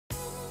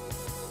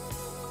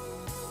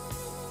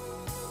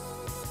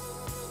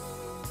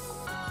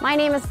My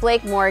name is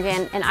Blake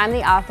Morgan, and I'm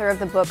the author of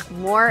the book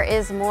More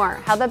is More: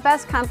 How the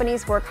Best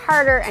Companies Work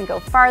Harder and Go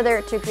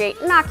Farther to Create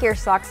Knock Your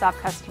Socks Off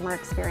customer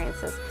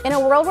experiences. In a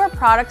world where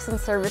products and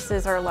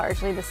services are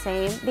largely the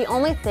same, the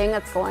only thing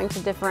that's going to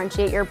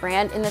differentiate your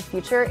brand in the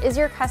future is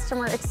your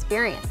customer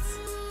experience.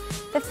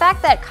 The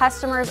fact that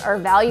customers are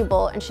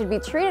valuable and should be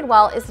treated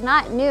well is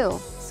not new.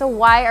 So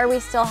why are we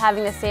still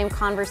having the same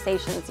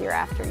conversations year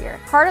after year?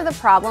 Part of the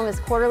problem is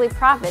quarterly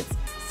profits.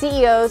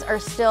 CEOs are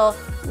still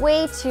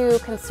way too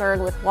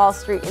concerned with Wall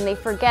Street, and they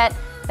forget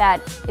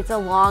that it's a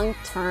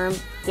long-term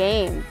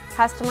game.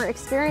 Customer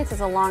experience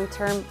is a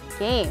long-term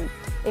game.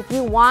 If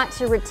you want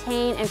to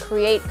retain and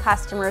create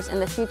customers in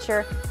the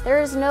future,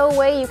 there is no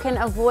way you can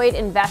avoid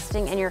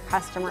investing in your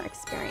customer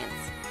experience.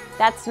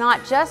 That's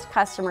not just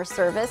customer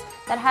service,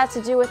 that has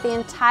to do with the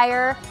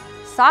entire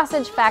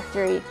sausage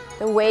factory,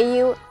 the way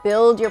you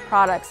build your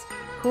products,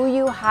 who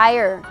you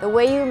hire, the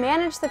way you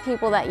manage the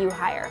people that you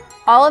hire.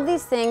 All of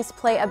these things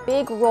play a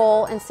big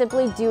role in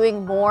simply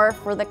doing more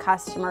for the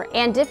customer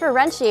and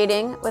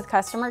differentiating with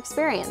customer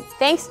experience.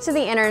 Thanks to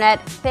the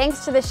internet,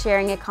 thanks to the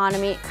sharing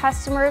economy,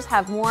 customers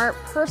have more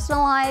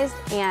personalized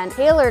and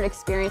tailored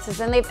experiences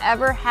than they've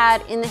ever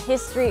had in the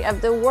history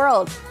of the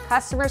world.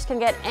 Customers can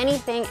get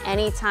anything,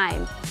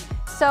 anytime.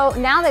 So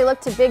now they look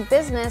to big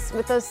business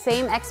with those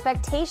same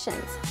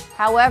expectations.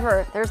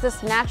 However, there's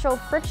this natural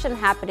friction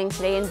happening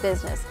today in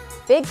business.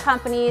 Big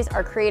companies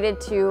are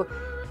created to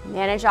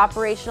manage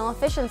operational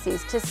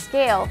efficiencies, to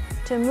scale,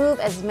 to move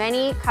as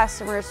many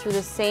customers through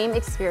the same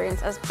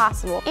experience as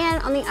possible.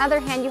 And on the other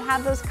hand, you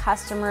have those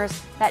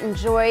customers that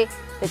enjoy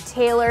the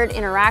tailored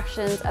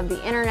interactions of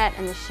the internet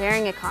and the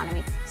sharing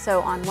economy.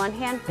 So on one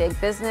hand, big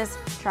business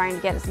trying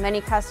to get as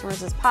many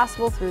customers as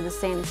possible through the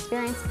same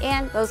experience,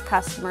 and those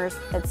customers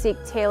that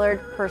seek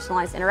tailored,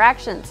 personalized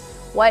interactions.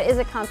 What is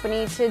a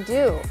company to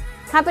do?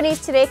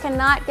 Companies today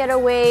cannot get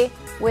away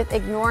with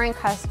ignoring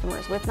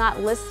customers, with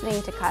not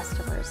listening to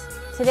customers.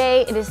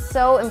 Today, it is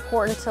so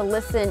important to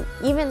listen,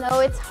 even though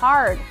it's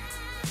hard.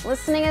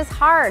 Listening is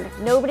hard.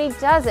 Nobody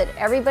does it.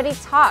 Everybody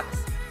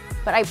talks.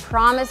 But I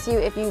promise you,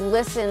 if you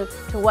listen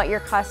to what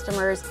your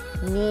customers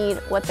need,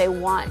 what they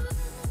want,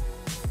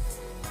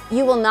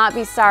 you will not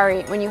be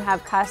sorry when you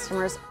have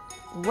customers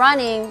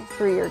running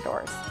through your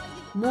doors.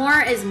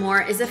 More is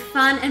More is a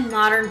fun and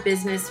modern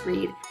business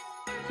read.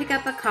 Pick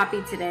up a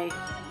copy today.